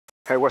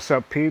Hey, what's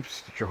up,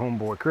 peeps? It's your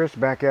homeboy Chris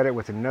back at it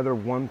with another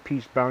One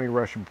Piece Bounty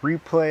Rush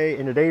replay.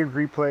 And today's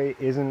replay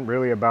isn't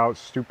really about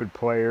stupid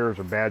players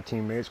or bad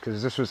teammates,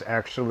 because this was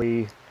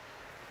actually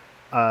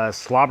a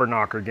slobber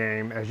knocker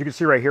game. As you can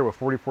see right here with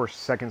 44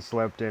 seconds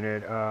left in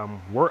it,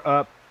 we're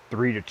up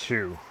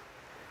 3-2.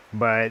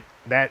 But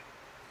that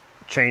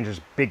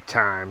changes big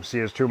time. See,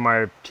 as two of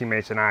my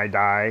teammates and I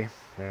die,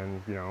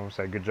 and, you know,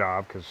 say good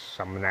job, because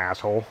I'm an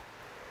asshole.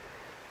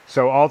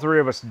 So all three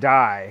of us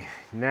die.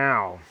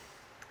 Now,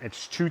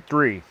 it's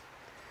 2-3.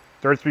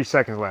 33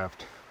 seconds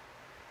left.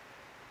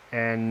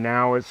 And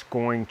now it's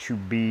going to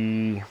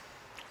be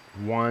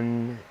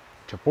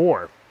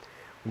 1-4.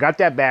 We got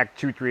that back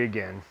 2-3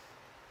 again.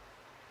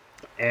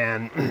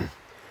 And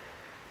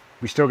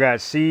we still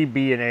got C,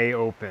 B, and A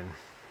open.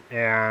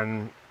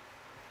 And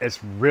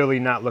it's really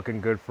not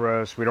looking good for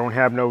us. We don't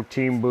have no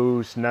team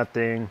boost,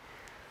 nothing.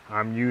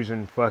 I'm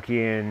using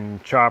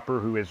fucking Chopper,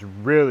 who is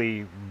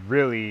really,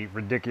 really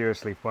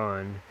ridiculously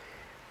fun.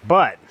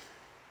 But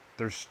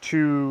there's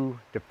two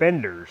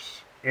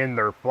defenders in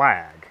their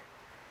flag.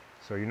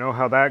 So you know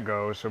how that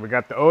goes. So we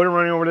got the Oda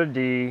running over to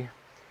D.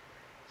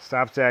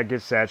 Stops that,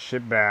 gets that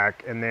shit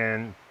back. And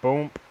then,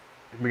 boom.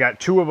 We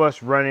got two of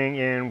us running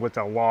in with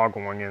a law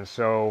going in.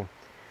 So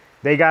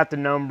they got the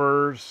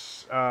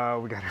numbers. We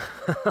got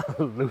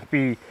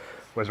Luffy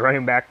was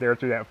running back there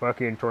through that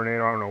fucking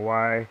tornado. I don't know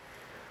why.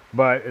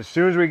 But as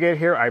soon as we get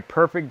here, I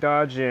perfect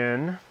dodge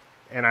in.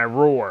 And I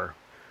roar.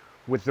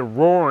 With the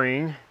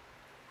roaring,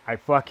 I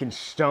fucking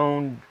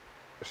stunned,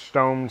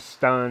 well,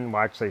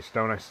 I say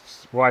stone,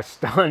 I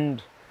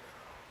stunned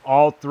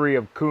all three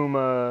of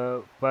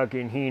Kuma,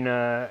 fucking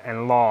Hina,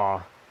 and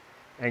Law,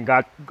 and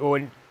got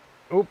going,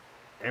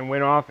 and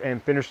went off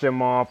and finished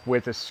them off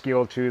with a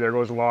skill 2. There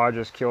goes Law,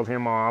 just killed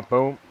him off,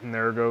 boom, and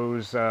there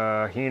goes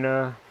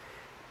Hina,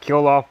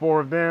 killed all 4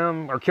 of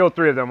them, or killed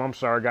 3 of them, I'm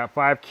sorry, got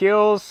 5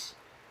 kills,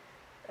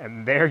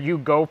 and there you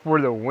go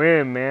for the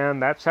win, man.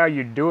 That's how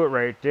you do it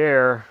right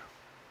there.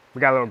 We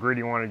got a little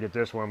greedy, wanted to get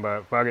this one,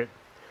 but fuck it.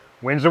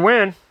 Win's a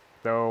win.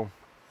 So,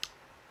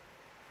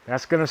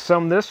 that's going to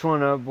sum this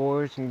one up,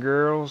 boys and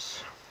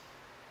girls.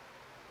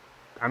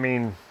 I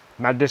mean,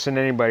 not dissing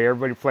anybody.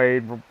 Everybody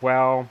played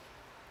well.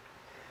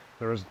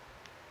 There was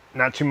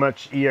not too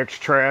much EX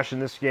trash in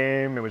this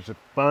game. It was a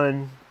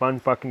fun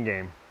fucking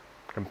game.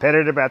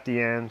 Competitive at the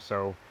end,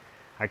 so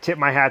I tip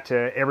my hat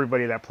to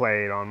everybody that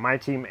played on my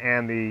team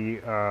and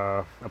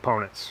the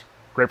opponents.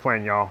 Great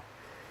playing, y'all.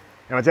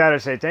 And with that, I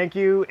say thank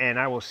you, and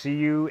I will see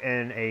you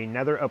in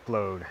another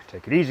upload.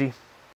 Take it easy.